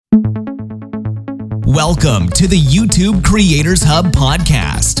Welcome to the YouTube Creators Hub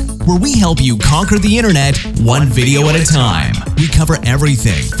podcast, where we help you conquer the internet one video at a time. We cover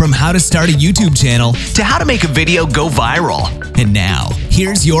everything from how to start a YouTube channel to how to make a video go viral. And now,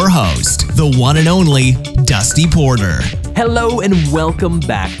 here's your host, the one and only Dusty Porter. Hello and welcome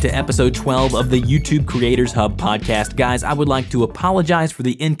back to episode 12 of the YouTube Creators Hub podcast. Guys, I would like to apologize for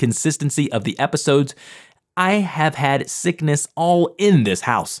the inconsistency of the episodes. I have had sickness all in this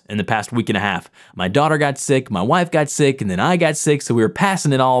house in the past week and a half. My daughter got sick, my wife got sick, and then I got sick, so we were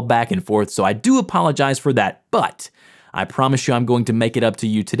passing it all back and forth. So I do apologize for that, but I promise you I'm going to make it up to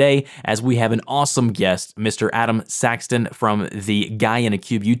you today as we have an awesome guest, Mr. Adam Saxton from the Guy in a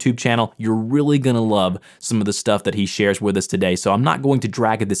Cube YouTube channel. You're really going to love some of the stuff that he shares with us today. So I'm not going to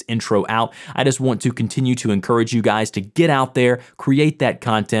drag this intro out. I just want to continue to encourage you guys to get out there, create that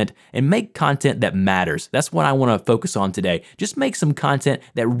content, and make content that matters. That's what I want to focus on today. Just make some content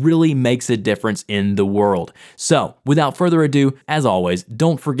that really makes a difference in the world. So without further ado, as always,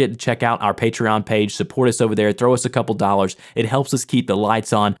 don't forget to check out our Patreon page. Support us over there. Throw us a couple dollars. It helps us keep the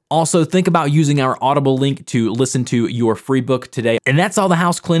lights on. Also, think about using our Audible link to listen to your free book today. And that's all the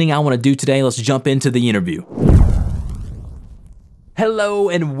house cleaning I want to do today. Let's jump into the interview. Hello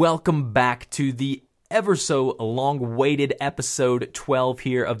and welcome back to the ever so long-awaited episode 12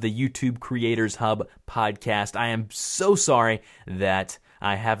 here of the YouTube Creators Hub podcast. I am so sorry that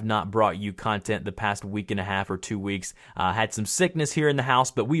I have not brought you content the past week and a half or 2 weeks. Had some sickness here in the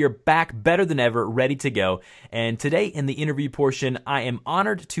house, but we are back better than ever, ready to go. And today in the interview portion, I am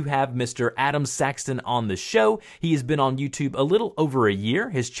honored to have Mr. Adam Saxton on the show. He has been on YouTube a little over a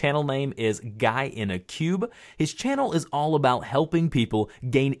year. His channel name is Guy in a Cube. His channel is all about helping people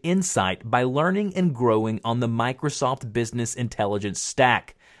gain insight by learning and growing on the Microsoft Business Intelligence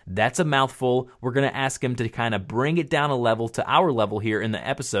stack. That's a mouthful. We're going to ask him to kind of bring it down a level to our level here in the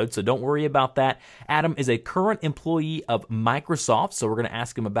episode, so don't worry about that. Adam is a current employee of Microsoft, so we're going to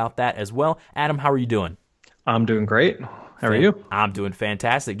ask him about that as well. Adam, how are you doing? I'm doing great. How are you? I'm doing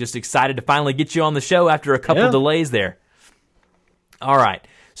fantastic. Just excited to finally get you on the show after a couple delays there. All right.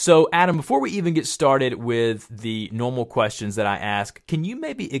 So, Adam, before we even get started with the normal questions that I ask, can you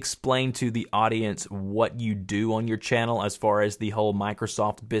maybe explain to the audience what you do on your channel as far as the whole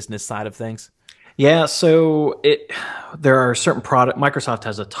Microsoft business side of things? Yeah, so there are certain products. Microsoft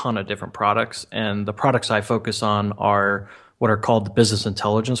has a ton of different products, and the products I focus on are what are called the business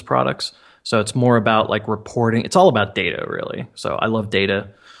intelligence products. So it's more about like reporting. It's all about data, really. So I love data.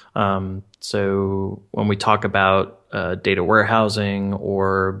 So when we talk about data warehousing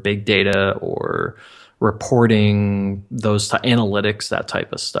or big data or reporting, analytics, that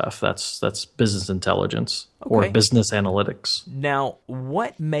type of stuff, that's business intelligence or business analytics. Now,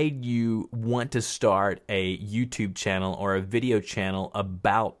 what made you want to start a YouTube channel or a video channel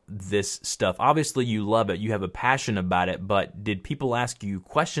about this stuff? Obviously, you love it. You have a passion about it, but did people ask you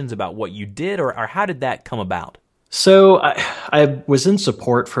questions about what you did, or how did that come about? So I was in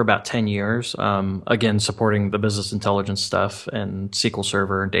support for about 10 years, again, supporting the business intelligence stuff and SQL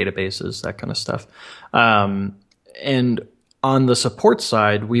Server and databases, that kind of stuff. And on the support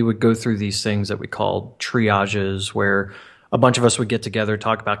side, we would go through these things that we called triages, where a bunch of us would get together,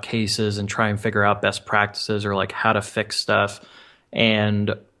 talk about cases, and try and figure out best practices or like how to fix stuff.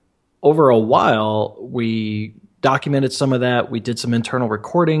 And over a while, we documented some of that. We did some internal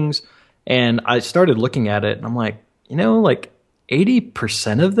recordings. And I started looking at it and I'm like, like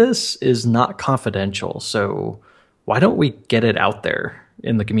 80% of this is not confidential. So why don't we get it out there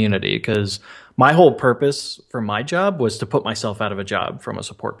in the community? Because my whole purpose for my job was to put myself out of a job from a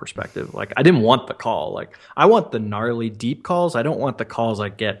support perspective. Like I didn't want the call. Like I want the gnarly deep calls. I don't want the calls I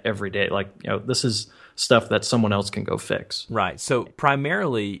get every day. Like, this is stuff that someone else can go fix. Right. So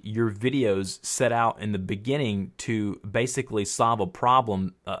primarily your videos set out in the beginning to basically solve a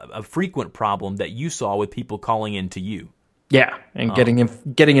problem, a frequent problem that you saw with people calling in to you. Yeah. And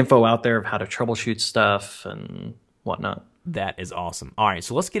getting info out there of how to troubleshoot stuff and whatnot. That is awesome. All right.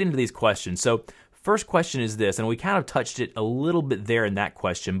 So let's get into these questions. So first question is this, and we kind of touched it a little bit there in that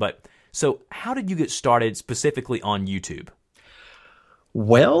question, but so how did you get started specifically on YouTube?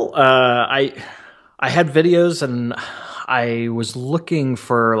 Well, I had videos and I was looking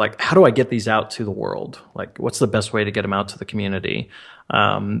for like, how do I get these out to the world? Like, what's the best way to get them out to the community?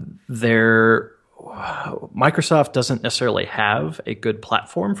 Microsoft doesn't necessarily have a good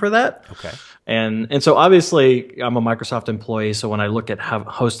platform for that. Okay. And so obviously I'm a Microsoft employee. So when I look at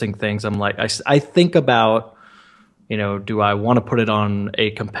hosting things, I'm like, I think about, do I want to put it on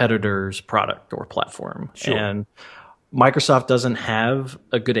a competitor's product or platform? Sure. And Microsoft doesn't have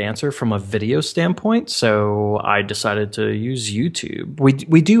a good answer from a video standpoint, so I decided to use YouTube.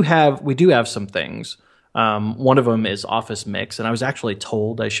 We do have some things. One of them is Office Mix, and I was actually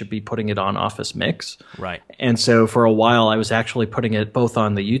told I should be putting it on Office Mix. Right. And so for a while, I was actually putting it both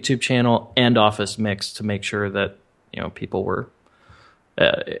on the YouTube channel and Office Mix to make sure that people were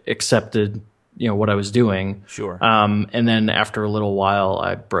accepted what I was doing. Sure. And then after a little while,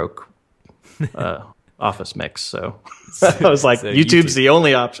 I broke Office Mix, so I was like, so YouTube's the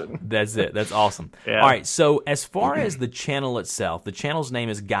only option. That's it. That's awesome. Yeah. All right, so as far as the channel itself, the channel's name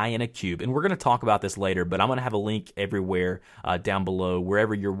is Guy in a Cube, and we're going to talk about this later, but I'm going to have a link everywhere down below.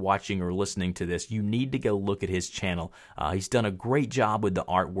 Wherever you're watching or listening to this, you need to go look at his channel. He's done a great job with the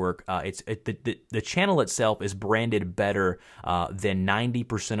artwork. The channel itself is branded better than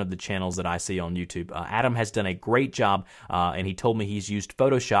 90% of the channels that I see on YouTube. Adam has done a great job, and he told me he's used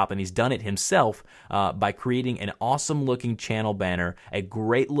Photoshop, and he's done it himself by creating an awesome-looking channel banner, a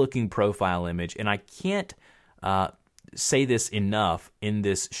great-looking profile image, and I can't say this enough in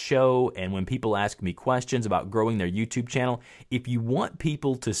this show and when people ask me questions about growing their YouTube channel. If you want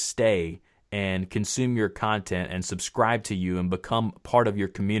people to stay and consume your content and subscribe to you and become part of your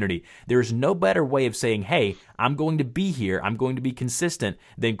community, there's no better way of saying, hey, I'm going to be here, I'm going to be consistent,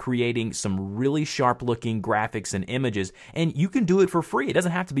 than creating some really sharp-looking graphics and images. And you can do it for free. It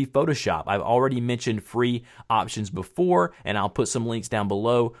doesn't have to be Photoshop. I've already mentioned free options before, and I'll put some links down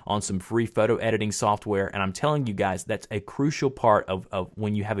below on some free photo editing software. And I'm telling you guys, that's a crucial part of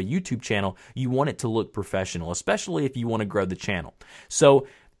when you have a YouTube channel. You want it to look professional, especially if you want to grow the channel. So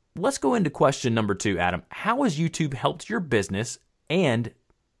let's go into question number 2, Adam. How has YouTube helped your business? And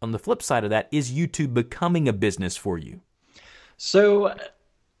on the flip side of that, is YouTube becoming a business for you? So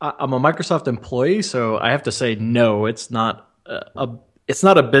I'm a Microsoft employee, so I have to say no, it's not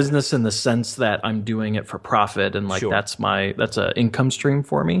a business in the sense that I'm doing it for profit and Sure. that's an income stream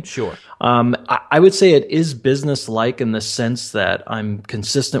for me. Sure. I would say it is business-like in the sense that I'm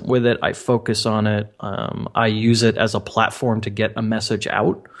consistent with it. I focus on it. I use it as a platform to get a message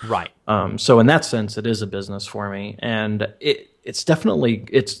out. Right. So in that sense, it is a business for me, and it's definitely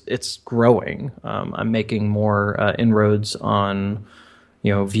it's growing. I'm making more inroads on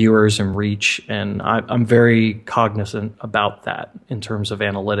viewers and reach, and I'm very cognizant about that in terms of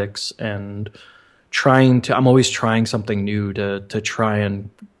analytics and I'm always trying something new to try and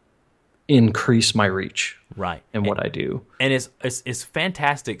increase my reach. Right. In what I do. And it's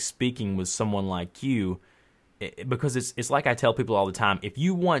fantastic speaking with someone like you, because it's like I tell people all the time, if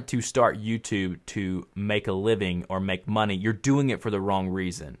you want to start YouTube to make a living or make money, you're doing it for the wrong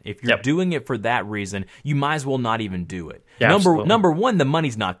reason. If you're doing it for that reason, you might as well not even do it. Yeah, number one, the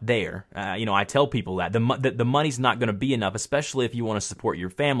money's not there. I tell people that the money's not going to be enough, especially if you want to support your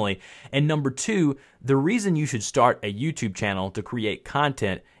family. And number 2, the reason you should start a YouTube channel to create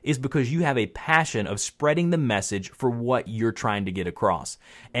content is because you have a passion of spreading the message for what you're trying to get across.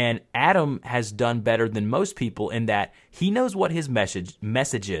 And Adam has done better than most people in that he knows what his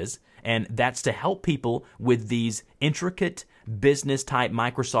message is, and that's to help people with these intricate business-type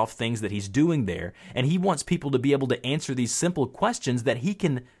Microsoft things that he's doing there. And he wants people to be able to answer these simple questions that he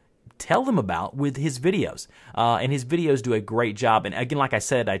can tell them about with his videos. And his videos do a great job. And again, like I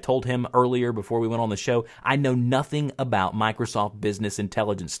said, I told him earlier before we went on the show, I know nothing about Microsoft Business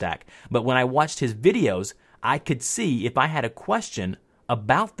Intelligence Stack. But when I watched his videos, I could see if I had a question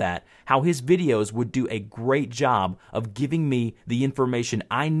about that, how his videos would do a great job of giving me the information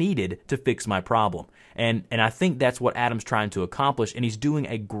I needed to fix my problem. And I think that's what Adam's trying to accomplish, and he's doing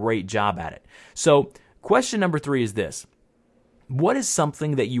a great job at it. So question number 3 is this. What is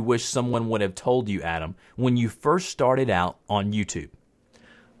something that you wish someone would have told you, Adam, when you first started out on YouTube?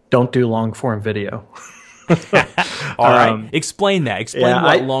 Don't do long-form video. All right. Explain that. Explain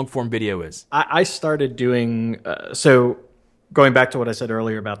what long-form video is. I started doing so going back to what I said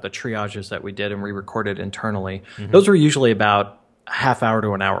earlier about the triages that we did and we recorded internally, those were usually about a half hour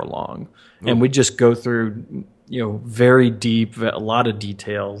to an hour long. And we just go through, very deep, a lot of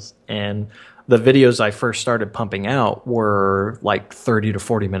details. And the videos I first started pumping out were like 30 to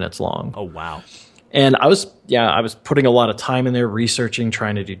 40 minutes long. Oh, wow. And I was putting a lot of time in there researching,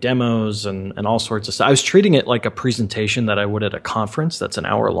 trying to do demos and all sorts of stuff. I was treating it like a presentation that I would at a conference that's an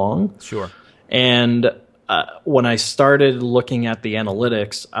hour long. Sure. And when I started looking at the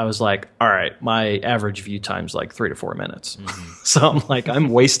analytics, I was like, all right, my average view time's like 3 to 4 minutes. So I'm like, I'm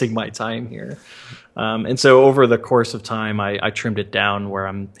wasting my time here. And so over the course of time, I trimmed it down where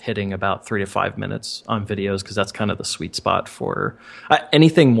I'm hitting about 3 to 5 minutes on videos because that's kind of the sweet spot for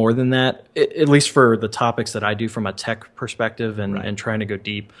anything more than that, at least for the topics that I do from a tech perspective and trying to go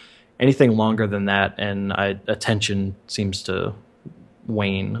deep. anything longer than that, and attention seems to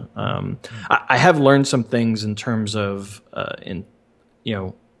wane. I have learned some things in terms of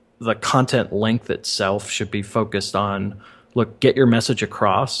the content length itself should be focused on, look, get your message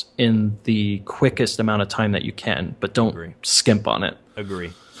across in the quickest amount of time that you can, but don't skimp on it.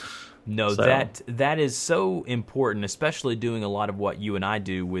 Agree. No, that is so important, especially doing a lot of what you and I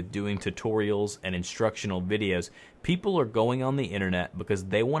do with doing tutorials and instructional videos. People are going on the internet because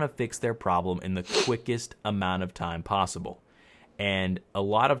they want to fix their problem in the quickest amount of time possible. And a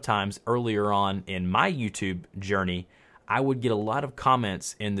lot of times earlier on in my YouTube journey, I would get a lot of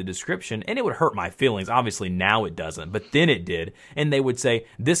comments in the description, and it would hurt my feelings. Obviously now it doesn't, but then it did. And they would say,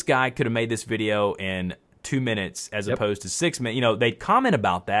 this guy could have made this video in 2 minutes as opposed to 6 minutes. They'd comment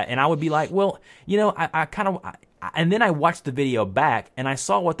about that, and I would be like, well, and then I watched the video back, and I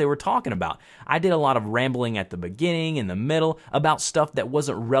saw what they were talking about. I did a lot of rambling at the beginning and the middle about stuff that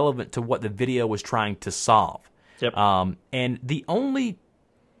wasn't relevant to what the video was trying to solve. Yep. And the only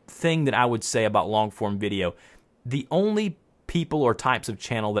thing that I would say about long-form video, the only people or types of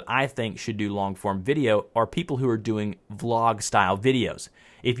channel that I think should do long-form video are people who are doing vlog-style videos.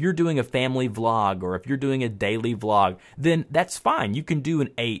 If you're doing a family vlog or if you're doing a daily vlog, then that's fine. You can do an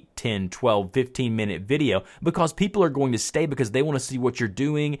 8, 10, 12, 15-minute video because people are going to stay because they want to see what you're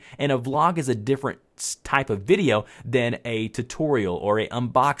doing, and a vlog is a different type of video than a tutorial or a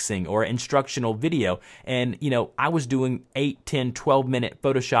unboxing or an instructional video. And, I was doing 8, 10, 12-minute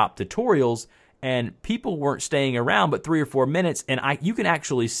Photoshop tutorials, and people weren't staying around but 3 or 4 minutes, and you can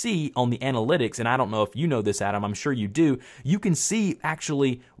actually see on the analytics, and I don't know if you know this, Adam, I'm sure you do, you can see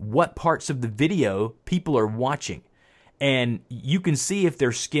actually what parts of the video people are watching. And you can see if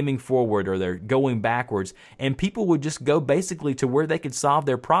they're skimming forward or they're going backwards, and people would just go basically to where they could solve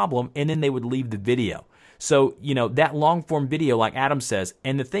their problem, and then they would leave the video. So, that long-form video, like Adam says,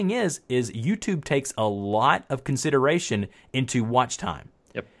 and the thing is YouTube takes a lot of consideration into watch time.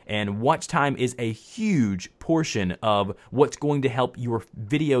 And watch time is a huge portion of what's going to help your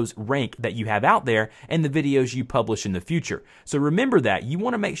videos rank that you have out there and the videos you publish in the future. So remember that. You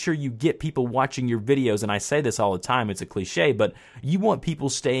want to make sure you get people watching your videos, and I say this all the time, it's a cliche, but you want people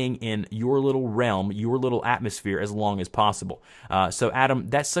staying in your little realm, your little atmosphere as long as possible. So Adam,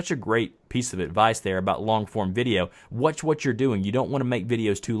 that's such a great piece of advice there about long-form video. Watch what you're doing. You don't want to make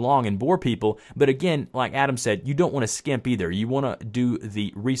videos too long and bore people, but again, like Adam said, you don't want to skimp either. You want to do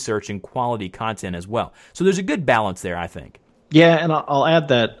the research and quality content as well. So there's a good balance there, I think. Yeah, and I'll add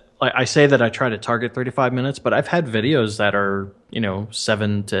that I say that I try to target 35 minutes, but I've had videos that are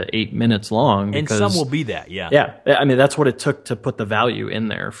 7 to 8 minutes long. And some will be that, yeah. Yeah, I mean that's what it took to put the value in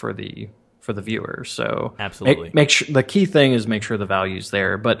there for the viewer. So absolutely, make sure the key thing is make sure the value's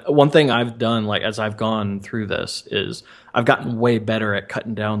there. But one thing I've done, like as I've gone through this, is I've gotten way better at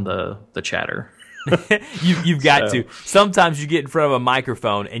cutting down the chatter. You've got to. Sometimes you get in front of a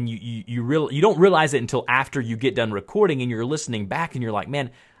microphone and you don't realize it until after you get done recording and you're listening back and you're like,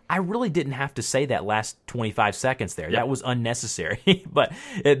 man, I really didn't have to say that last 25 seconds there. Yep. That was unnecessary. But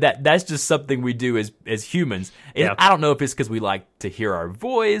that's just something we do as humans. Yep. I don't know if it's because we like to hear our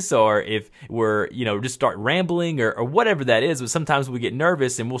voice or if we're, just start rambling or whatever that is. But sometimes we get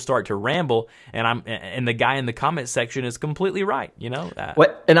nervous and we'll start to ramble. And the guy in the comment section is completely right.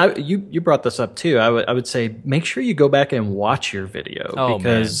 What? And you brought this up too. I would say make sure you go back and watch your video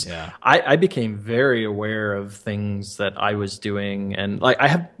because I became very aware of things that I was doing, and like I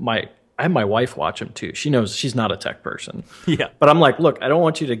have my wife watch them too. She knows she's not a tech person. Yeah. But I'm like, look, I don't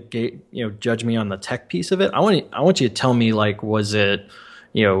want you to judge me on the tech piece of it. I want you to tell me, like, was there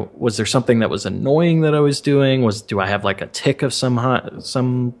something that was annoying that I was doing? Do I have like a tick of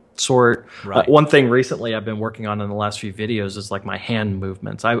some sort? Right. One thing recently I've been working on in the last few videos is like my hand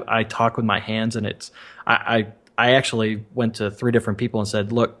movements. I talk with my hands, and I actually went to 3 different people and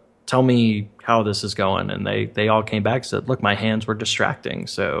said, look, tell me how this is going, and they all came back and said, look, my hands were distracting.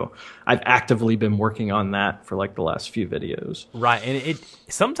 So I've actively been working on that for like the last few videos. Right, and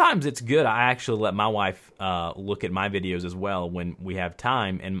sometimes it's good. I actually let my wife look at my videos as well when we have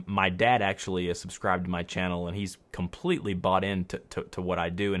time, and my dad actually is subscribed to my channel, and he's completely bought into to what I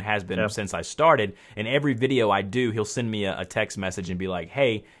do and has been since I started. And every video I do, he'll send me a text message and be like,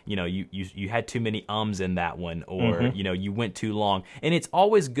 hey, you had too many ums in that one, or you went too long. And it's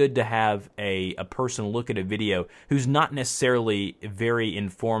always good to have a person look at a video who's not necessarily very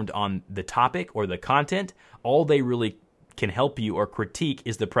informed on the topic or the content. All they really can help you or critique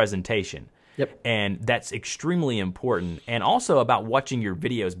is the presentation. Yep. And that's extremely important. And also about watching your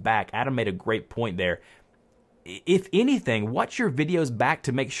videos back, Adam made a great point there. if anything, watch your videos back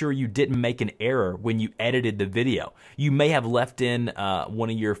to make sure you didn't make an error when you edited the video. You may have left in one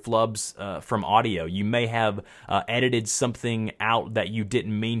of your flubs from audio. You may have edited something out that you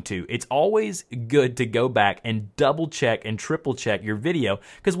didn't mean to. It's always good to go back and double check and triple check your video,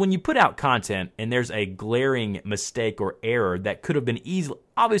 because when you put out content and there's a glaring mistake or error that could have been easily,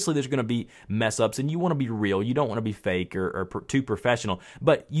 obviously there's going to be mess ups, and you want to be real. You don't want to be fake or too professional,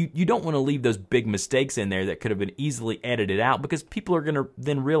 but you don't want to leave those big mistakes in there that could have been easily edited out, because people are going to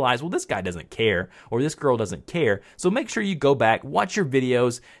then realize, well, this guy doesn't care, or this girl doesn't care. So make sure you go back, watch your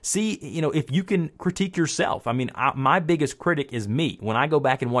videos, see, if you can critique yourself. I mean, my biggest critic is me. When I go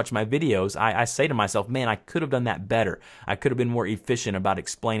back and watch my videos, I say to myself, man, I could have done that better. I could have been more efficient about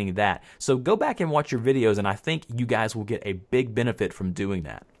explaining that. So go back and watch your videos, and I think you guys will get a big benefit from doing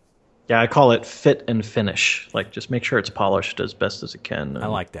that. Yeah, I call it fit and finish. Like, just make sure it's polished as best as it can. I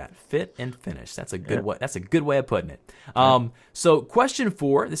like that. Fit and finish. That's a good way. That's a good way of putting it. So question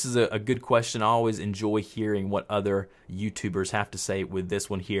 4, this is a good question. I always enjoy hearing what other YouTubers have to say with this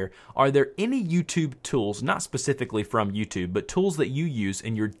one here. Are there any YouTube tools, not specifically from YouTube, but tools that you use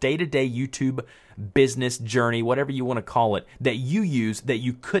in your day-to-day YouTube business journey, whatever you want to call it, that you use that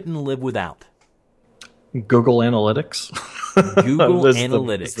you couldn't live without? Google Analytics. Google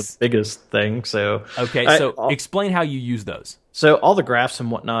Analytics. Is the biggest thing. So okay, so explain how you use those. So all the graphs and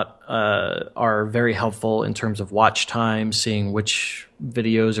whatnot are very helpful in terms of watch time, seeing which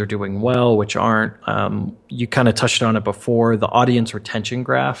videos are doing well, which aren't. You kind of touched on it before. The audience retention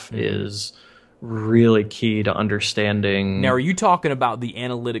graph is really key to understanding. Now, are you talking about the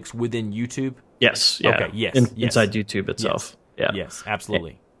analytics within YouTube? Yes. Yeah. Okay. Yes. Inside YouTube itself. Yes. Yeah. Yes.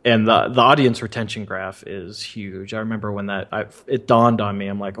 Absolutely. And the audience retention graph is huge. I remember when it dawned on me.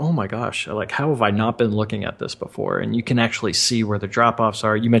 I'm like, oh my gosh, like, how have I not been looking at this before? And you can actually see where the drop-offs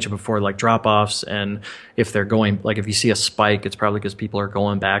are. You mentioned before, like, drop-offs, and if they're going, like, if you see a spike, it's probably because people are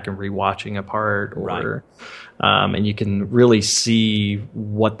going back and rewatching a part, or, and you can really see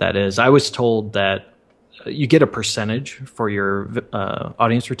what that is. I was told that you get a percentage for your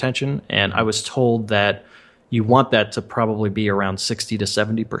audience retention, and I was told that you want that to probably be around 60 to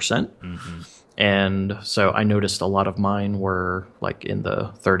 70%. Mm-hmm. And so I noticed a lot of mine were like in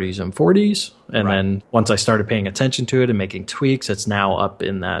the 30s and 40s. And then once I started paying attention to it and making tweaks, it's now up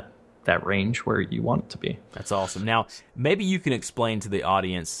in that range where you want it to be. That's awesome. Now, maybe you can explain to the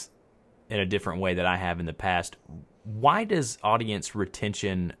audience in a different way that I have in the past. Why does audience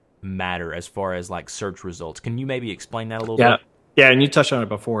retention matter as far as like search results? Can you maybe explain that a little bit? Yeah, and you touched on it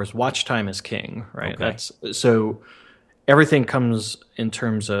before, is watch time is king, right? Okay. So everything comes in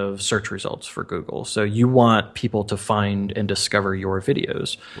terms of search results for Google. So you want people to find and discover your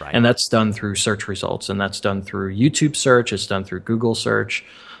videos. Right. And that's done through search results, and that's done through YouTube search, it's done through Google search.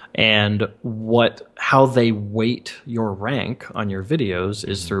 And how they weight your rank on your videos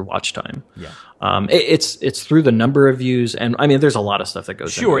is through watch time. Yeah, it's through the number of views, and I mean, there's a lot of stuff that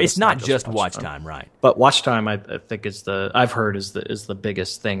goes. Sure, it's not just watch time, right? But watch time, I think, I've heard is the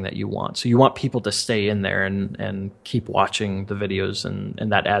biggest thing that you want. So you want people to stay in there and keep watching the videos,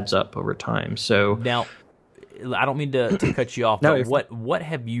 and that adds up over time. So now, I don't mean to cut you off, no, but what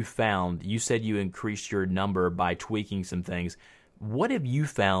have you found? You said you increased your number by tweaking some things. What have you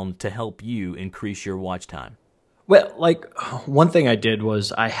found to help you increase your watch time? Well, like, one thing I did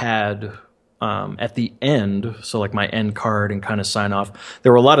was I had at the end, so like my end card and kind of sign off,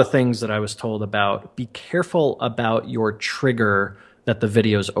 there were a lot of things that I was told about. Be careful about your trigger that the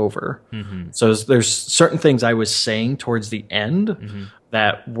video's over. Mm-hmm. So there's certain things I was saying towards the end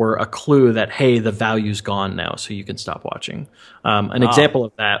that were a clue that, hey, the value's gone now, so you can stop watching. An example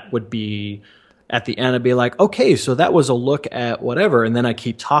of that would be, at the end, I'd be like, okay, so that was a look at whatever. And then I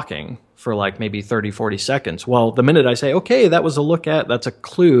keep talking for like maybe 30, 40 seconds. Well, the minute I say, okay, that was a look at, that's a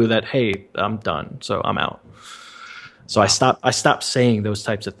clue that, hey, I'm done. So I'm out. So I stopped saying those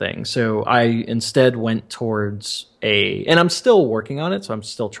types of things. So I instead went towards and I'm still working on it. So I'm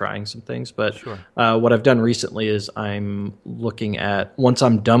still trying some things. But sure. What I've done recently is I'm looking at, once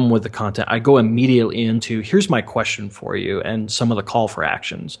I'm done with the content, I go immediately into, here's my question for you and some of the call for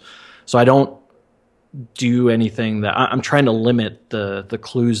actions. So I don't do anything that I'm trying to limit the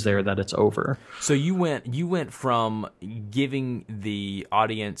clues there that it's over. So you went from giving the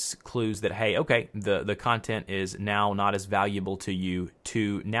audience clues that, hey, okay, the content is now not as valuable to you,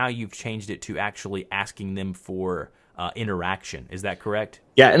 to now you've changed it to actually asking them for interaction. Is that correct?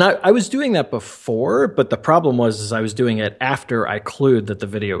 Yeah, and I was doing that before, but the problem was I was doing it after I clued that the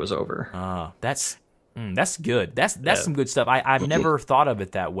video was over. That's good. That's some good stuff. I've never thought of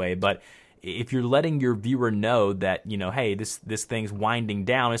it that way, but if you're letting your viewer know that, hey, this thing's winding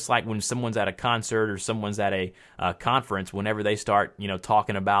down, it's like when someone's at a concert or someone's at a conference, whenever they start,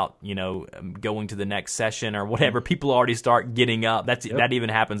 talking about, going to the next session or whatever, people already start getting up. That even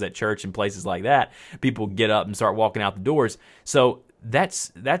happens at church and places like that. People get up and start walking out the doors. So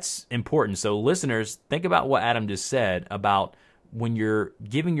that's important. So listeners, think about what Adam just said about when you're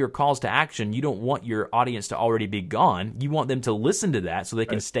giving your calls to action, you don't want your audience to already be gone. You want them to listen to that so they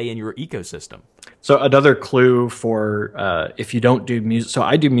can stay in your ecosystem. So another clue for if you don't do music. So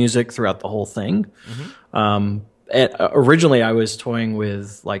I do music throughout the whole thing. Originally, I was toying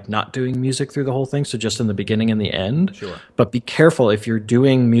with like not doing music through the whole thing, so just in the beginning and the end. Sure. But be careful if you're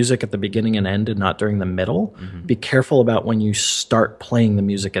doing music at the beginning and end and not during the middle. Be careful about when you start playing the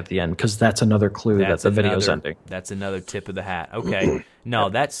music at the end, because that's another clue that the video's ending. That's another tip of the hat. Okay. No,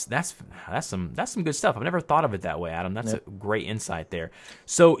 that's some good stuff. I've never thought of it that way, Adam. That's a great insight there.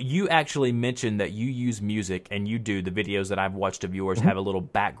 So you actually mentioned that you use music, and you do. The videos that I've watched of yours have a little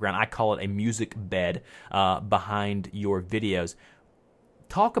background. I call it a music bed behind your videos.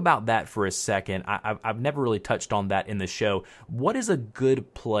 Talk about that for a second. I've never really touched on that in the show. What is a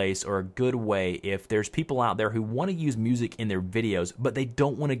good place or a good way if there's people out there who want to use music in their videos, but they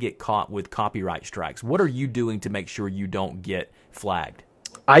don't want to get caught with copyright strikes? What are you doing to make sure you don't get flagged?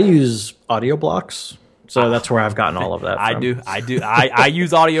 I use audio blocks. So that's where I've gotten all of that from. I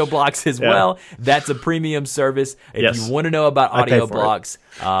use audio blocks as well. That's a premium service. If you want to know about audio blocks,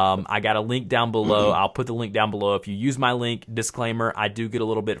 I got a link down below. I'll put the link down below. If you use my link, disclaimer, I do get a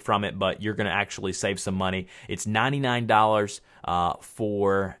little bit from it, but you're going to actually save some money. It's $99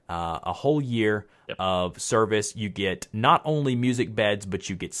 for a whole year of service. You get not only music beds, but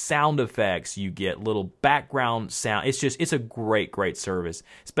you get sound effects, you get little background sound. It's a great service.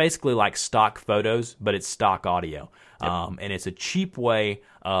 It's basically like stock photos, but it's stock audio. And it's a cheap way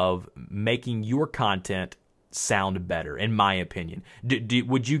of making your content sound better, in my opinion.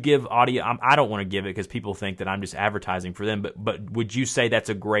 Would you give audio? I don't want to give it because people think that I'm just advertising for them, but would you say that's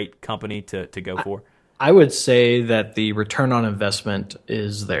a great company to go for? I would say that the return on investment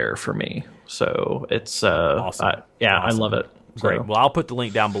is there for me. So it's awesome. Awesome. I love it. Great. So. Well, I'll put the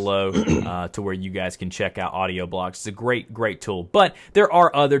link down below to where you guys can check out Audio Blocks. It's a great tool. But there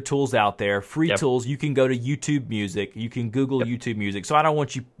are other tools out there, free tools. You can go to YouTube Music. You can Google YouTube Music. So I don't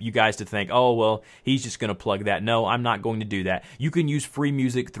want you guys to think, oh, well, he's just going to plug that. No, I'm not going to do that. You can use free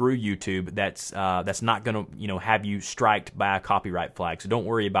music through YouTube. That's not going to have you striked by a copyright flag. So don't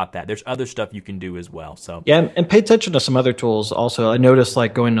worry about that. There's other stuff you can do as well. So and pay attention to some other tools also. I noticed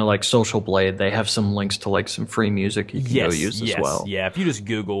like going to like Social Blade, they have some links to like some free music you can go use as well. Yeah, if you just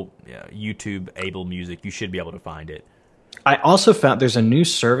Google YouTube Able Music, you should be able to find it. I also found there's a new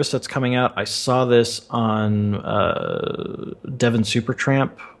service that's coming out. I saw this on Devin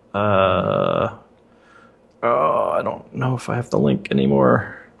Supertramp. I don't know if I have the link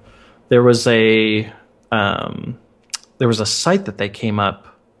anymore. There was a site that they came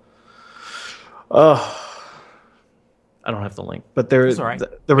up. I don't have the link, but there was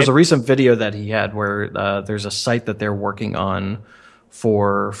a recent video that he had where there's a site that they're working on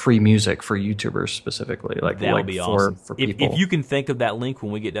for free music for YouTubers specifically. That would be awesome. For people. If you can think of that link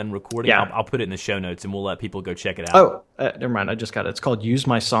when we get done recording, I'll put it in the show notes and we'll let people go check it out. Never mind. I just got it. It's called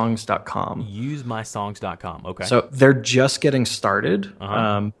usemysongs.com. Usemysongs.com. Okay. So they're just getting started,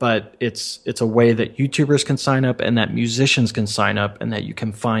 but it's a way that YouTubers can sign up and that musicians can sign up and that you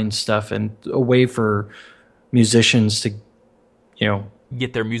can find stuff, and a way for musicians to,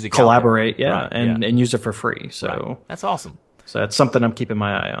 get their music collaborate, and use it for free. So that's awesome. So that's something I'm keeping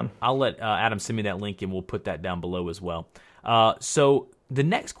my eye on. I'll let Adam send me that link, and we'll put that down below as well. So the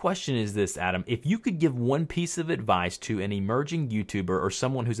next question is this, Adam. If you could give one piece of advice to an emerging YouTuber or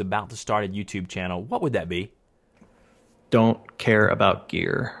someone who's about to start a YouTube channel, what would that be? Don't care about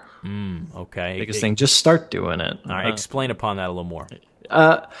gear. Okay. Biggest thing, just start doing it. All right, explain upon that a little more.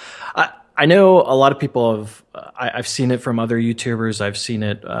 I know a lot of people have. I've seen it from other YouTubers. I've seen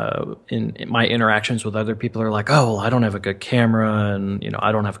it in my interactions with other people. Are like, oh, well, I don't have a good camera, and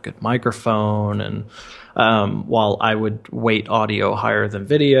I don't have a good microphone, and while I would weight audio higher than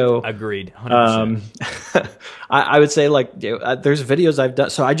video. Agreed, 100%. I would say there's videos I've done.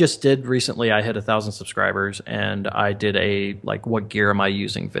 So I just did recently. I hit 1,000 subscribers, and I did a what gear am I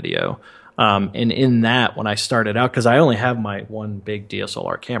using video. And in that, when I started out, because I only have my one big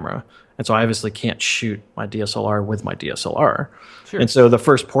DSLR camera, and so I obviously can't shoot my DSLR with my DSLR. Sure. And so the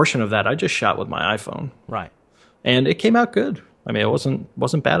first portion of that, I just shot with my iPhone. Right. And it came out good. I mean, it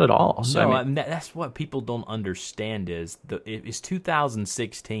wasn't bad at all. So, no, that's what people don't understand is it's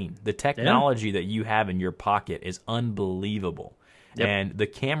 2016. The technology that you have in your pocket is unbelievable. Yep. And the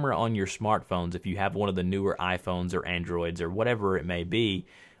camera on your smartphones, if you have one of the newer iPhones or Androids or whatever it may be,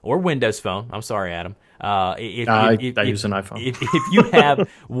 or Windows Phone, I'm sorry, Adam. I use an iPhone. If you have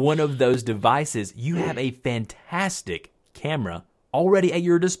one of those devices, you have a fantastic camera already at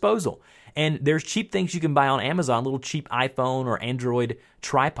your disposal. And there's cheap things you can buy on Amazon, little cheap iPhone or Android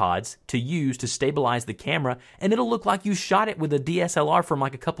tripods to use to stabilize the camera, and it'll look like you shot it with a DSLR from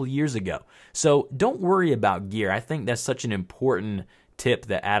like a couple of years ago. So don't worry about gear. I think that's such an important tip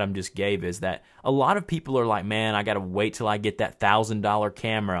that Adam just gave, is that a lot of people are like, man, I got to wait till I get that $1,000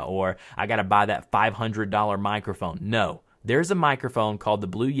 camera, or I got to buy that $500 microphone. No. There's a microphone called the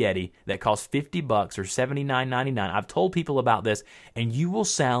Blue Yeti that costs $50 or $79.99. I've told people about this, and you will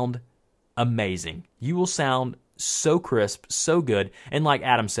sound amazing. You will sound so crisp, so good. And like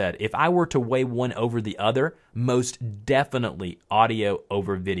Adam said, if I were to weigh one over the other, most definitely audio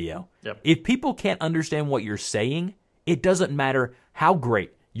over video. Yep. If people can't understand what you're saying, it doesn't matter how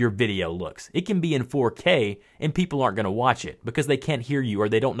great your video looks. It can be in 4K and people aren't going to watch it because they can't hear you or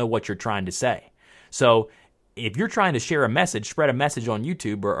they don't know what you're trying to say. So if you're trying to share a message, spread a message on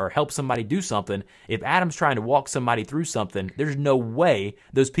YouTube or help somebody do something, if Adam's trying to walk somebody through something, there's no way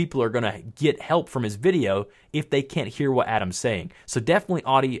those people are going to get help from his video if they can't hear what Adam's saying. So definitely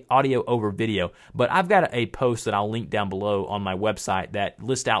audio over video. But I've got a post that I'll link down below on my website that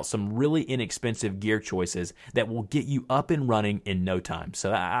lists out some really inexpensive gear choices that will get you up and running in no time.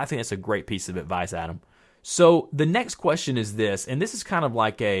 So I think that's a great piece of advice, Adam. So the next question is this, and this is kind of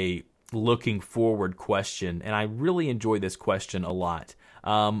like a looking forward question, and I really enjoy this question a lot.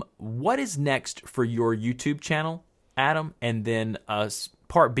 What is next for your YouTube channel, Adam? And then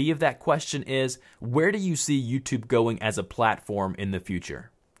part B of that question is, where do you see YouTube going as a platform in the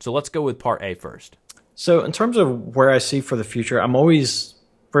future? So let's go with part A first. So in terms of where I see for the future, I'm always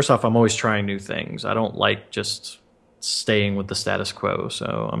trying new things. I don't like just staying with the status quo.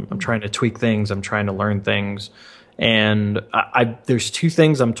 So I'm trying to tweak things. I'm trying to learn things. And there's two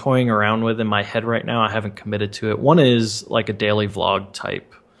things I'm toying around with in my head right now. I haven't committed to it. One is like a daily vlog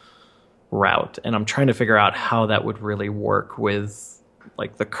type route, and I'm trying to figure out how that would really work with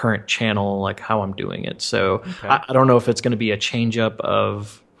like the current channel, like how I'm doing it. So okay. I don't know if it's going to be a change up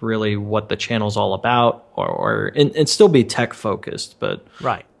of really what the channel's all about, or and still be tech focused, but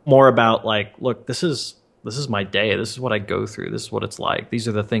right. More about like, look, this is my day. This is what I go through. This is what it's like. These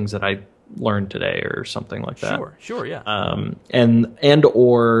are the things that I learned today, or something like that. Sure, yeah. And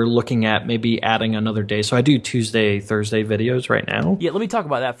or looking at maybe adding another day. So I do Tuesday, Thursday videos right now. Yeah, let me talk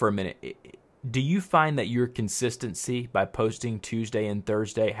about that for a minute. Do you find that your consistency by posting Tuesday and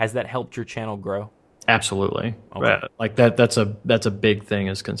Thursday, has that helped your channel grow? Absolutely. Okay. Like that's a big thing,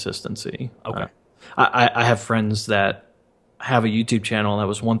 is consistency. Okay. I have friends that have a YouTube channel, and that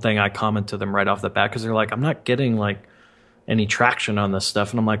was one thing I comment to them right off the bat, because they're like, I'm not getting like any traction on this stuff.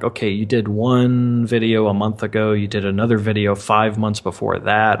 And I'm like, okay, you did one video a month ago, you did another video 5 months before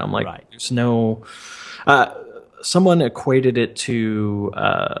that. I'm like, right. There's no someone equated it to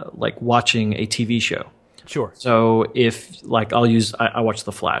like watching a TV show. Sure. So if like I watch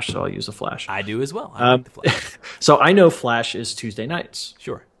The Flash, so I'll use The Flash. I do as well. I like The Flash. So I know Flash is Tuesday nights.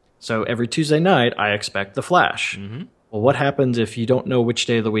 Sure. So every Tuesday night I expect The Flash. Mm-hmm. Well, what happens if you don't know which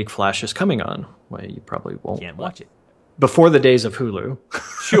day of the week Flash is coming on? Well, you probably won't. Can't watch it. Before the days of Hulu.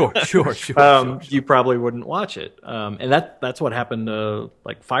 Sure. You probably wouldn't watch it. And that's what happened to,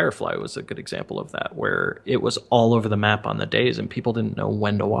 like, Firefly was a good example of that, where it was all over the map on the days and people didn't know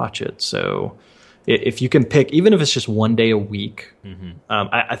when to watch it. So if you can pick, even if it's just one day a week, mm-hmm.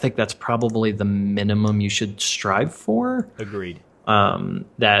 I think that's probably the minimum you should strive for. Agreed.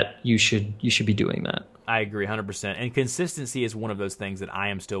 That you should be doing that. I agree 100%. And consistency is one of those things that I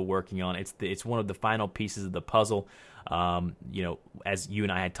am still working on. It's one of the final pieces of the puzzle. As you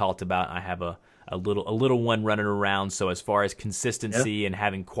and I had talked about, I have a little one running around. So as far as consistency and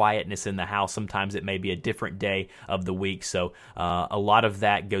having quietness in the house, sometimes it may be a different day of the week. So a lot of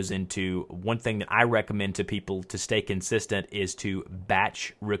that goes into one thing that I recommend to people to stay consistent is to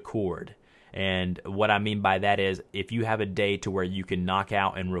batch record. And what I mean by that is, if you have a day to where you can knock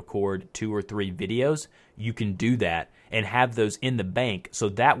out and record 2 or 3 videos, you can do that and have those in the bank. So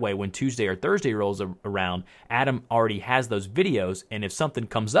that way, when Tuesday or Thursday rolls around, Adam already has those videos. And if something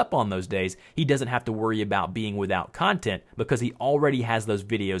comes up on those days, he doesn't have to worry about being without content because he already has those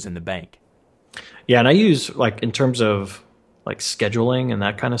videos in the bank. Yeah, and I use, like, in terms of like scheduling and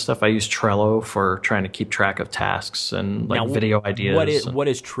that kind of stuff, I use Trello for trying to keep track of tasks and like video ideas. What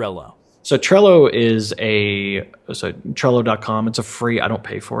is Trello? So Trello is Trello.com. It's a free, I don't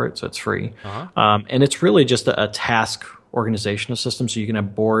pay for it, so it's free. Uh-huh. And it's really just a task organizational system. So you can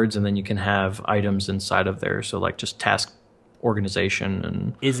have boards and then you can have items inside of there. So like just task organization.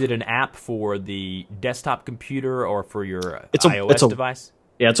 And is it an app for the desktop computer or for your it's iOS device?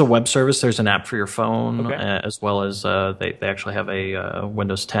 Yeah, it's a web service. There's an app for your phone, Okay. as well as they actually have a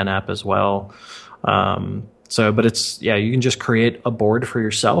Windows 10 app as well. But you can just create a board for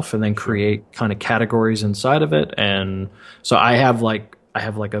yourself and then create kind of categories inside of it. And so I have like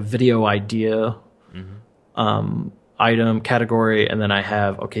a video idea item category, and then I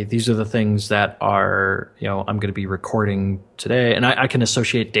have, okay, these are the things that are, I'm going to be recording today, and I can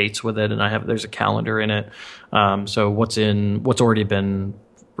associate dates with it, and there's a calendar in it. So what's already been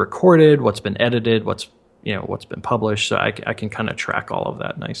recorded, what's been edited, what's been published. So I can kind of track all of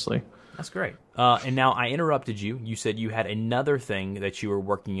that nicely. That's great. And now I interrupted you. You said you had another thing that you were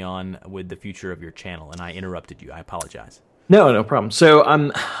working on with the future of your channel, and I interrupted you. I apologize. No problem. So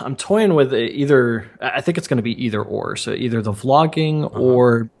I'm toying with either. I think it's going to be either or. So either the vlogging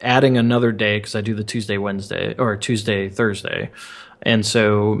or adding another day, because I do the Tuesday, Wednesday, or Tuesday, Thursday. And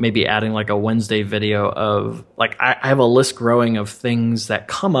so maybe adding like a Wednesday video of like, I have a list growing of things that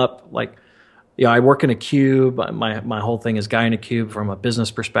come up. Like, I work in a cube. My whole thing is guy in a cube from a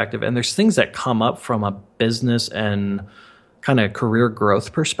business perspective. And there's things that come up from a business and kind of career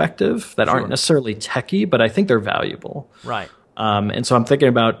growth perspective that aren't necessarily techie, but I think they're valuable. Right. And so I'm thinking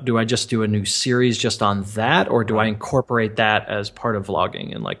about, do I just do a new series just on that, or do I incorporate that as part of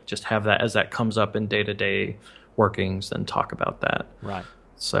vlogging and like just have that as that comes up in day-to-day workings, then talk about that. Right.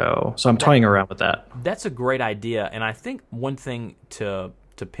 So I'm toying around with that. That's a great idea. And I think one thing to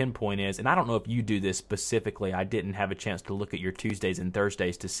pinpoint is, and I don't know if you do this specifically, I didn't have a chance to look at your Tuesdays and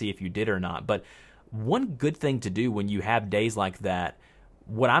Thursdays to see if you did or not, but one good thing to do when you have days like that,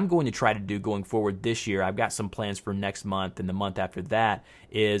 what I'm going to try to do going forward this year, I've got some plans for next month and the month after that,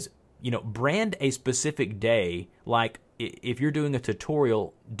 is, brand a specific day. Like if you're doing a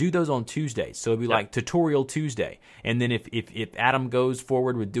tutorial, do those on Tuesdays. So it'd be like Tutorial Tuesday. And then if Adam goes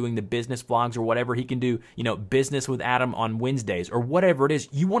forward with doing the business vlogs or whatever, he can do, Business with Adam on Wednesdays or whatever it is.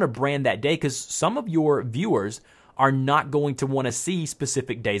 You want to brand that day because some of your viewers are not going to want to see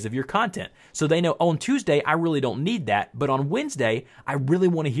specific days of your content. So they know, on Tuesday, I really don't need that, but on Wednesday, I really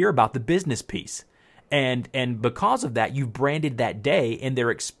want to hear about the business piece. And because of that, you've branded that day and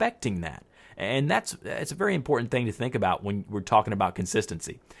they're expecting that. And it's a very important thing to think about when we're talking about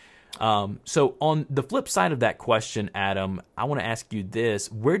consistency. So on the flip side of that question, Adam, I want to ask you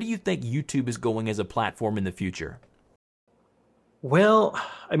this. Where do you think YouTube is going as a platform in the future? Well,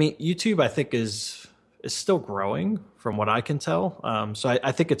 I mean, YouTube, I think is still growing from what I can tell. So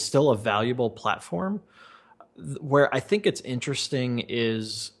I think it's still a valuable platform. Where I think it's interesting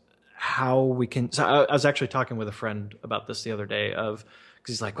is how we can. So I was actually talking with a friend about this the other day because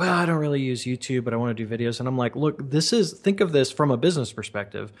he's like, well, I don't really use YouTube, but I want to do videos. And I'm like, look, think of this from a business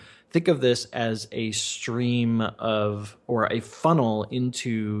perspective. Think of this as a stream or a funnel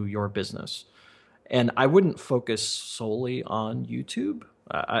into your business. And I wouldn't focus solely on YouTube.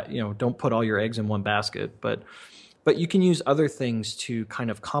 Don't put all your eggs in one basket, but you can use other things to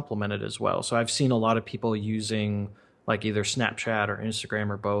kind of complement it as well. So I've seen a lot of people using like either Snapchat or Instagram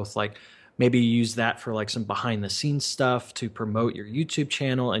or both, like maybe use that for like some behind the scenes stuff to promote your YouTube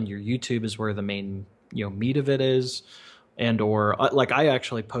channel, and your YouTube is where the main, meat of it is. Or like I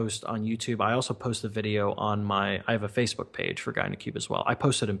actually post on YouTube. I also post a video on I have a Facebook page for Guy in a Cube as well. I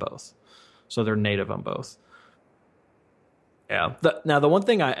post it in both. So they're native on both. Yeah. Now, the one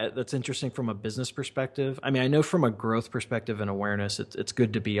thing that's interesting from a business perspective, I mean, I know from a growth perspective and awareness, it's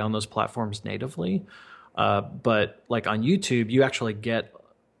good to be on those platforms natively. But like on YouTube, you actually get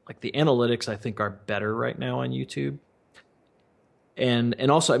like the analytics, I think, are better right now on YouTube.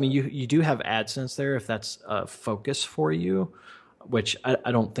 And also, I mean, you do have AdSense there if that's a focus for you, which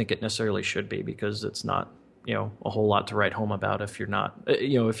I don't think it necessarily should be, because it's not, a whole lot to write home about if you're not,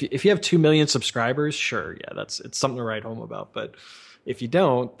 if you have 2 million subscribers, sure. Yeah, it's something to write home about. But if you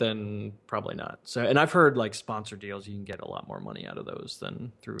don't, then probably not. So, and I've heard like sponsor deals, you can get a lot more money out of those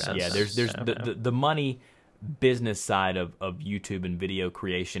than through AdSense. Yeah, there's the money business side of YouTube and video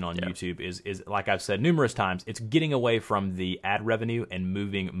creation on YouTube is like I've said numerous times, it's getting away from the ad revenue and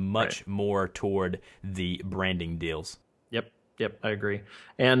moving much more toward the branding deals. Yep, I agree.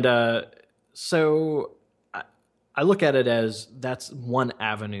 And so I look at it as that's one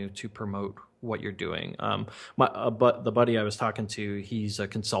avenue to promote what you're doing. But the buddy I was talking to, he's a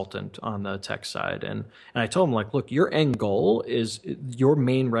consultant on the tech side, and I told him, like, look, your end goal is your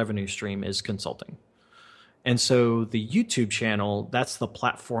main revenue stream is consulting. And so the YouTube channel, that's the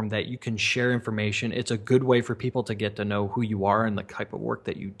platform that you can share information. It's a good way for people to get to know who you are and the type of work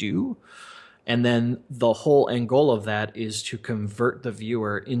that you do. And then the whole end goal of that is to convert the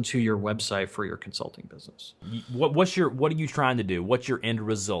viewer into your website for your consulting business. What are you trying to do? What's your end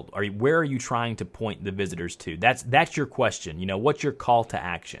result? Where are you trying to point the visitors to? That's your question. You know, what's your call to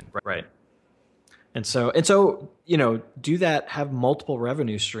action? Right. And so, do that, have multiple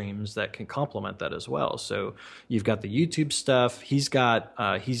revenue streams that can complement that as well. So you've got the YouTube stuff. He's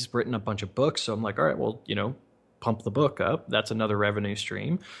written a bunch of books. So I'm like, all right, well, pump the book up. That's another revenue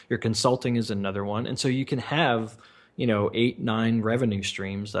stream. Your consulting is another one. And so you can have, 8, 9 revenue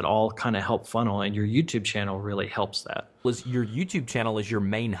streams that all kind of help funnel, and your YouTube channel really helps that. Your YouTube channel is your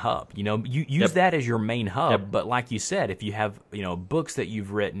main hub. You use that as your main hub. But like you said, if you have books that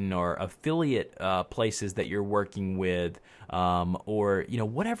you've written or affiliate places that you're working with, or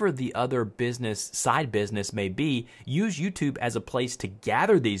whatever the other side business may be, use YouTube as a place to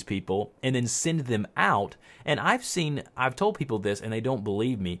gather these people and then send them out. And I've told people this and they don't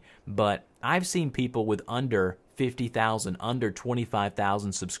believe me, but I've seen people with under 50,000, under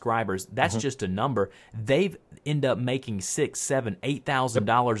 25,000 subscribers. That's just a number. They've end up making $6,000, $7,000,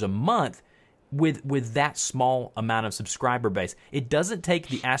 $8,000 a month with that small amount of subscriber base. It doesn't take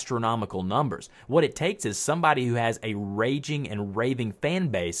the astronomical numbers. What it takes is somebody who has a raging and raving fan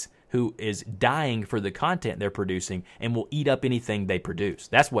base who is dying for the content they're producing and will eat up anything they produce.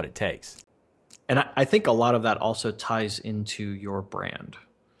 That's what it takes. And I think a lot of that also ties into your brand.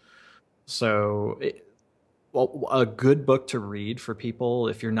 So a good book to read for people,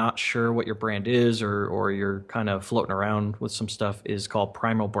 if you're not sure what your brand is or you're kind of floating around with some stuff, is called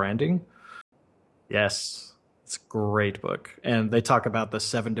Primal Branding. Yes, it's a great book. And they talk about the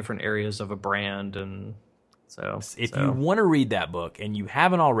 7 different areas of a brand. And if you want to read that book and you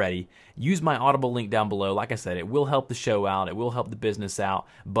haven't already, use my Audible link down below. Like I said, it will help the show out. It will help the business out,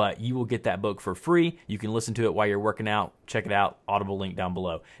 but you will get that book for free. You can listen to it while you're working out. Check it out. Audible link down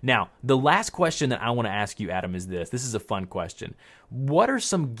below. Now, the last question that I want to ask you, Adam, is this. This is a fun question. What are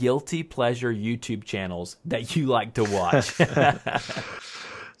some guilty pleasure YouTube channels that you like to watch?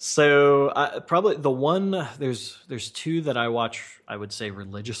 So probably the one, there's 2 that I watch, I would say,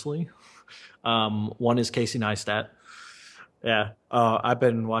 religiously. One is Casey Neistat. Yeah. I've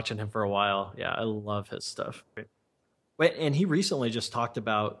been watching him for a while. Yeah. I love his stuff. And he recently just talked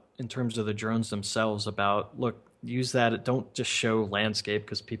about, in terms of the drones themselves, about, look, use that. Don't just show landscape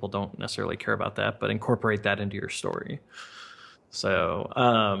because people don't necessarily care about that, but incorporate that into your story. So,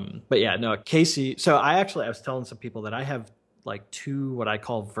 but yeah, no, Casey. So I was telling some people that I have like 2, what I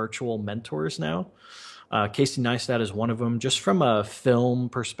call virtual mentors now. Casey Neistat is one of them, just from a film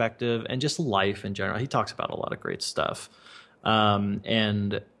perspective and just life in general. He talks about a lot of great stuff.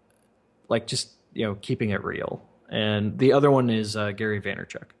 And like just, keeping it real. And the other one is Gary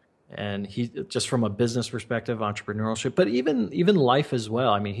Vaynerchuk. And he, just from a business perspective, entrepreneurship, but even life as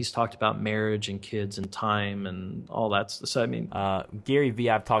well. I mean, he's talked about marriage and kids and time and all that. So, I mean, Gary V,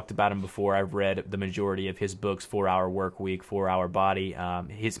 I've talked about him before. I've read the majority of his books, 4-Hour Work Week, 4-Hour Body.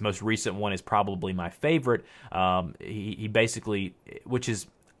 His most recent one is probably my favorite. He basically, it was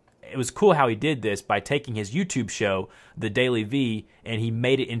cool how he did this by taking his YouTube show, The Daily V, and he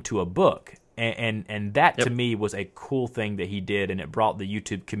made it into a book. And that to me was a cool thing that he did, and it brought the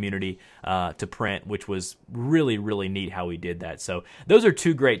YouTube community to print, which was really, really neat how he did that. So those are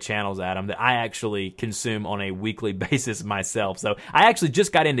 2 great channels, Adam, that I actually consume on a weekly basis myself. So I actually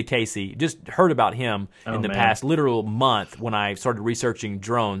just got into Casey, just heard about him in the past literal month when I started researching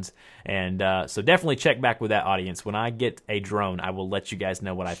drones. And so definitely check back with that, audience. When I get a drone, I will let you guys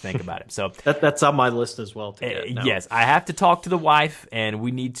know what I think about it. So that's on my list as well. Yes, I have to talk to the wife, and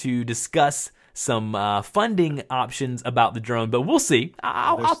we need to discuss some funding options about the drone, but we'll see.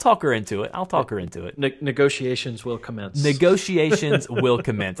 I'll talk her into it. Negotiations will commence. Negotiations will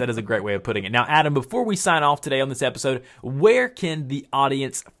commence. That is a great way of putting it. Now, Adam, before we sign off today on this episode, where can the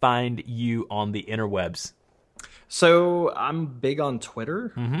audience find you on the interwebs? So I'm big on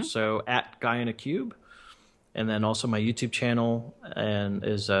Twitter, so at Guy in a Cube. And then also my YouTube channel and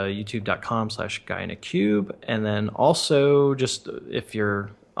is youtube.com/Guy in a Cube. And then also, just if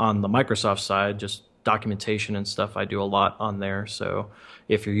you're on the Microsoft side, just documentation and stuff, I do a lot on there. So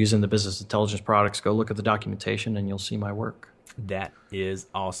if you're using the business intelligence products, go look at the documentation and you'll see my work. That is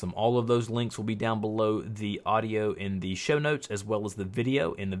awesome. All of those links will be down below the audio in the show notes, as well as the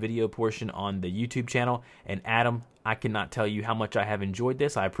video in the video portion on the YouTube channel. And Adam, I cannot tell you how much I have enjoyed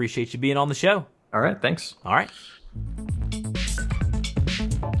this. I appreciate you being on the show. All right. Thanks. All right.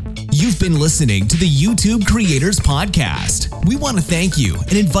 You've been listening to the YouTube Creators Podcast. We want to thank you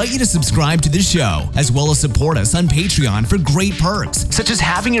and invite you to subscribe to the show, as well as support us on Patreon for great perks, such as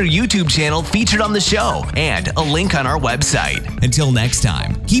having your YouTube channel featured on the show and a link on our website. Until next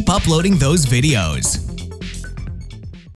time, keep uploading those videos.